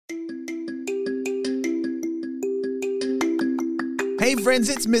Hey friends,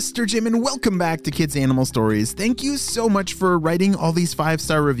 it's Mr. Jim and welcome back to Kids Animal Stories. Thank you so much for writing all these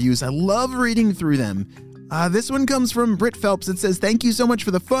 5-star reviews. I love reading through them. This one comes from Britt Phelps. It says, thank you so much for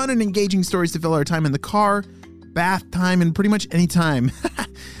the fun and engaging stories to fill our time in the car, bath time, and pretty much any time.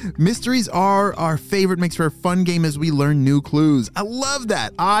 Mysteries are our favorite, makes for a fun game as we learn new clues. I love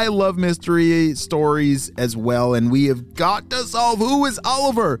that. I love mystery stories as well, and we have got to solve who is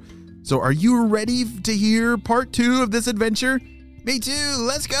Oliver. So are you ready to hear part 2 of this adventure? Me too,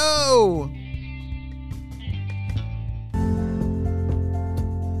 let's go!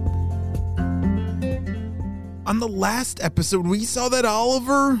 On the last episode, we saw that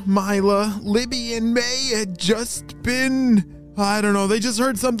Oliver, Mila, Libby, and May had just been, they just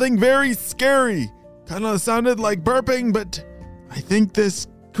heard something very scary. Kind of sounded like burping, but I think this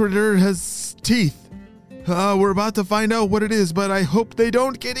critter has teeth. We're about to find out what it is, but I hope they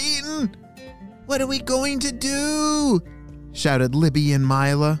don't get eaten. What are we going to do? Shouted Libby and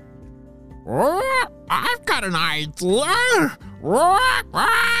Mila. I've got an idea,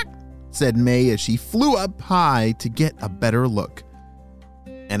 said May as she flew up high to get a better look.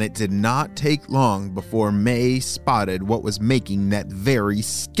 And it did not take long before May spotted what was making that very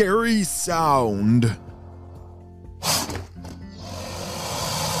scary sound.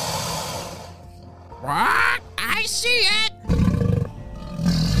 What? I see it!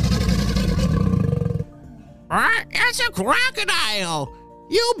 It's a crocodile!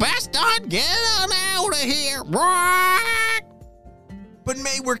 You best not get on out of here! But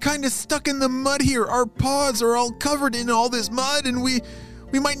May, we're kind of stuck in the mud here. Our paws are all covered in all this mud, and we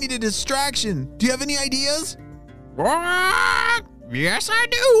might need a distraction. Do you have any ideas? Yes, I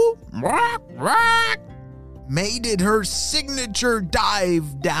do! May did her signature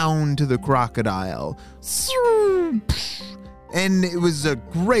dive down to the crocodile. And it was a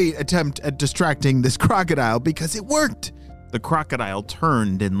great attempt at distracting this crocodile because it worked. The crocodile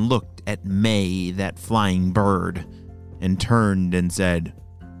turned and looked at May, that flying bird, and turned and said,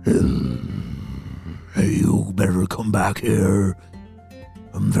 Hey, you better come back here.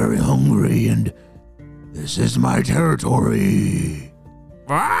 I'm very hungry and this is my territory.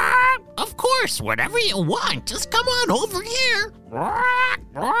 Of course, whatever you want, just come on over here.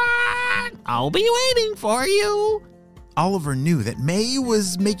 I'll be waiting for you. Oliver knew that May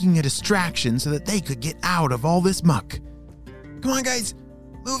was making a distraction so that they could get out of all this muck. Come on, guys,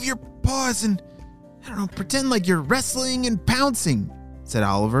 move your paws and, pretend like you're wrestling and pouncing, said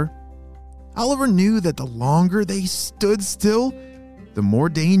Oliver. Oliver knew that the longer they stood still, the more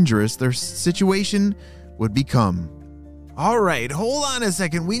dangerous their situation would become. All right, hold on a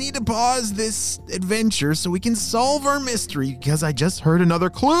second. We need to pause this adventure so we can solve our mystery because I just heard another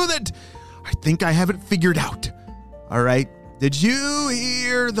clue that I think I have it figured out. All right, did you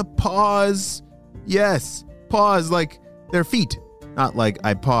hear the paws? Yes, paws like their feet. Not like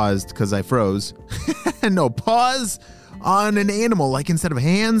I paused because I froze. No, paws on an animal, like instead of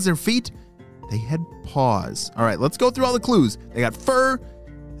hands or feet, they had paws. All right, let's go through all the clues. They got fur.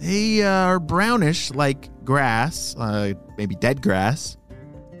 They are brownish like grass, maybe dead grass.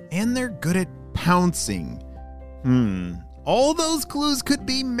 And they're good at pouncing. All those clues could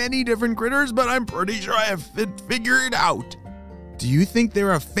be many different critters, but I'm pretty sure I have figured out. Do you think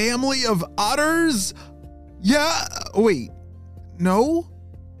they're a family of otters? Yeah, wait, no?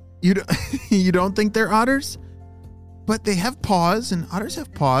 You don't think they're otters? But they have paws, and otters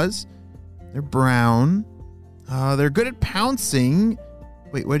have paws. They're brown. They're good at pouncing.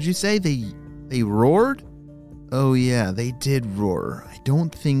 Wait, what did you say? They roared? Oh yeah, they did roar. I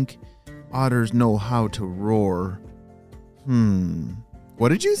don't think otters know how to roar. What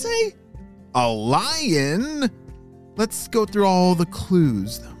did you say? A lion? Let's go through all the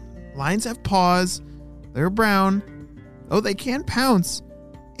clues. Lions have paws. They're brown. Oh, they can pounce.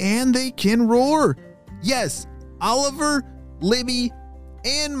 And they can roar. Yes, Oliver, Libby,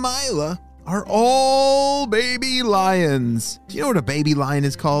 and Mila are all baby lions. Do you know what a baby lion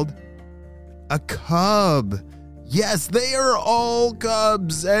is called? A cub. Yes, they are all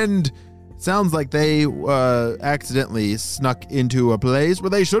cubs, and sounds like they accidentally snuck into a place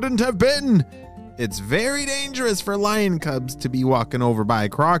where they shouldn't have been. It's very dangerous for lion cubs to be walking over by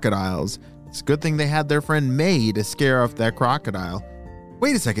crocodiles. It's a good thing they had their friend May to scare off that crocodile.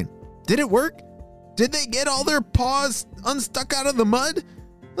 Wait a second. Did it work? Did they get all their paws unstuck out of the mud?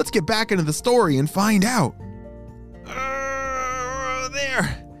 Let's get back into the story and find out.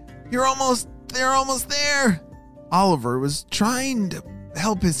 There. They're almost there. Oliver was trying to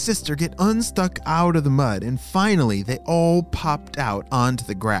help his sister get unstuck out of the mud, and finally they all popped out onto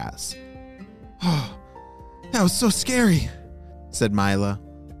the grass. Oh, that was so scary, said Mila.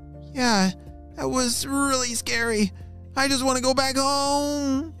 Yeah, that was really scary. I just want to go back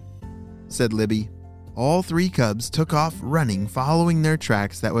home, said Libby. All 3 cubs took off running, following their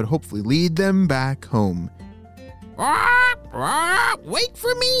tracks that would hopefully lead them back home. Wait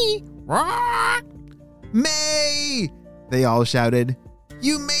for me! May! They all shouted.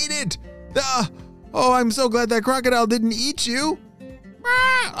 You made it! Oh, I'm so glad that crocodile didn't eat you.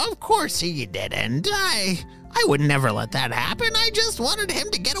 Of course he didn't. I would never let that happen. I just wanted him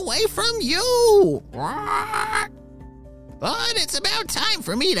to get away from you. But it's about time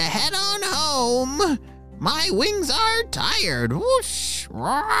for me to head on home. My wings are tired. Whoosh.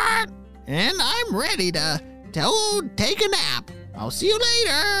 And I'm ready to take a nap. I'll see you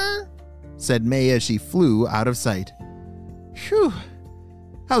later, said May as she flew out of sight. Phew.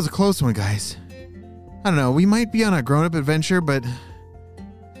 That was a close one, guys. I don't know, we might be on a grown-up adventure, but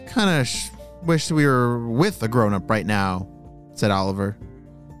kind of wish we were with a grown-up right now, said Oliver.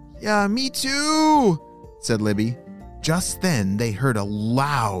 Yeah, me too, said Libby. Just then, they heard a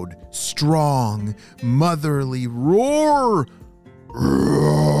loud, strong, motherly roar.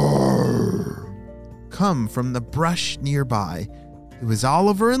 Roar. Come from the brush nearby. It was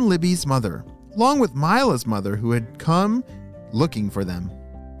Oliver and Libby's mother, along with Mila's mother, who had come looking for them.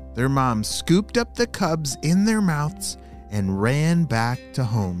 Their mom scooped up the cubs in their mouths and ran back to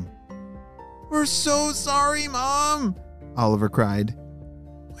home. We're so sorry, Mom, Oliver cried.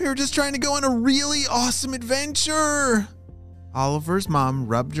 We were just trying to go on a really awesome adventure. Oliver's mom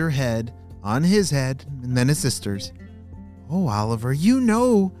rubbed her head on his head and then his sister's. Oh, Oliver, you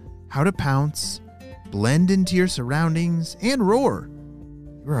know how to pounce, blend into your surroundings, and roar.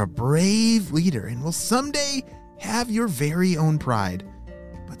 You're a brave leader and will someday have your very own pride.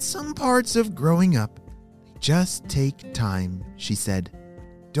 But some parts of growing up just take time, she said.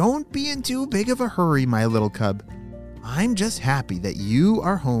 Don't be in too big of a hurry, my little cub. I'm just happy that you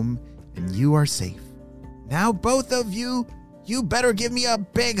are home and you are safe. Now, both of you better give me a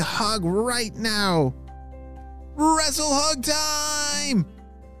big hug right now. Wrestle hug time!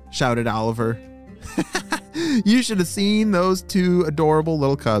 Shouted Oliver. You should have seen those 2 adorable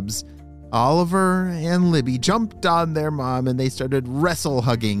little cubs. Oliver and Libby jumped on their mom and they started wrestle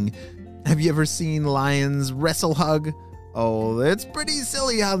hugging. Have you ever seen lions wrestle hug? Oh, it's pretty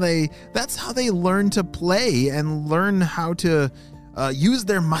silly that's how they learn to play and learn how to use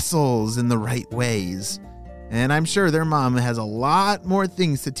their muscles in the right ways. And I'm sure their mom has a lot more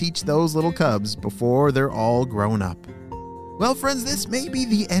things to teach those little cubs before they're all grown up. Well, friends, this may be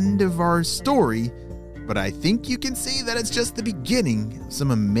the end of our story, but I think you can see that it's just the beginning of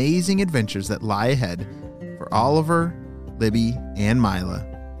some amazing adventures that lie ahead for Oliver, Libby, and Mila.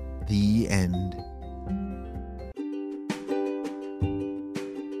 The end.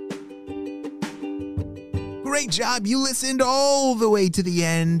 Great job, you listened all the way to the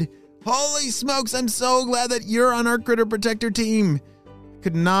end. Holy smokes, I'm so glad that you're on our Critter Protector team.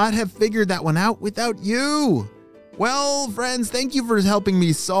 Could not have figured that one out without you. Well, friends, thank you for helping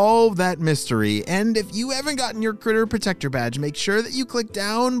me solve that mystery. And if you haven't gotten your Critter Protector badge, make sure that you click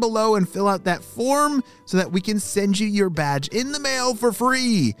down below and fill out that form so that we can send you your badge in the mail for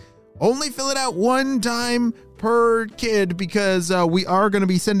free. Only fill it out one time per kid because we are going to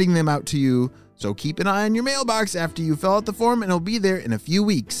be sending them out to you. So keep an eye on your mailbox after you fill out the form and it'll be there in a few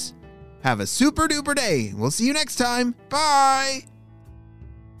weeks. Have a super duper day. We'll see you next time. Bye.